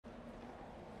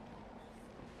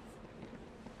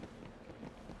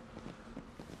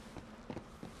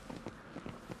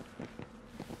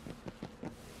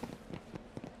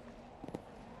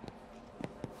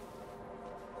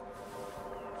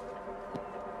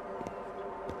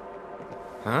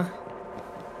Huh?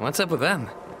 What's up with them?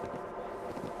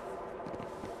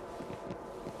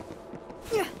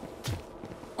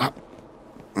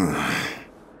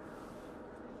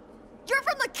 You're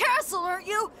from the castle, aren't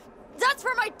you? That's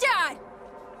for my dad!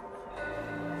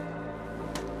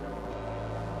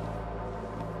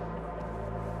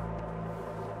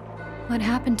 What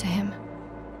happened to him?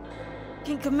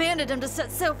 King commanded him to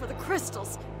set sail for the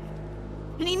crystals.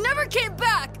 And he never came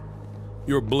back!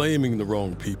 You're blaming the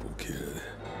wrong people, kid.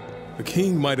 The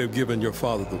king might have given your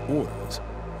father the orders,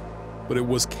 but it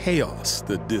was chaos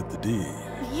that did the deed.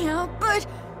 Yeah, but...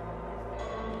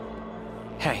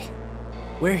 Hey,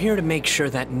 we're here to make sure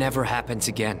that never happens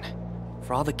again.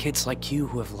 For all the kids like you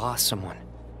who have lost someone.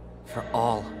 For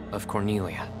all of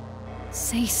Cornelia.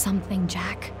 Say something,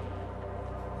 Jack.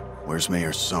 Where's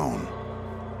Mayor Sohn?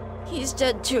 he's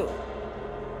dead too.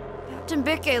 Captain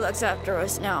Bickey looks after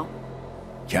us now.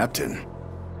 Captain?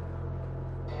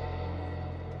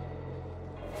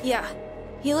 Yeah,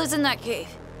 he lives in that cave.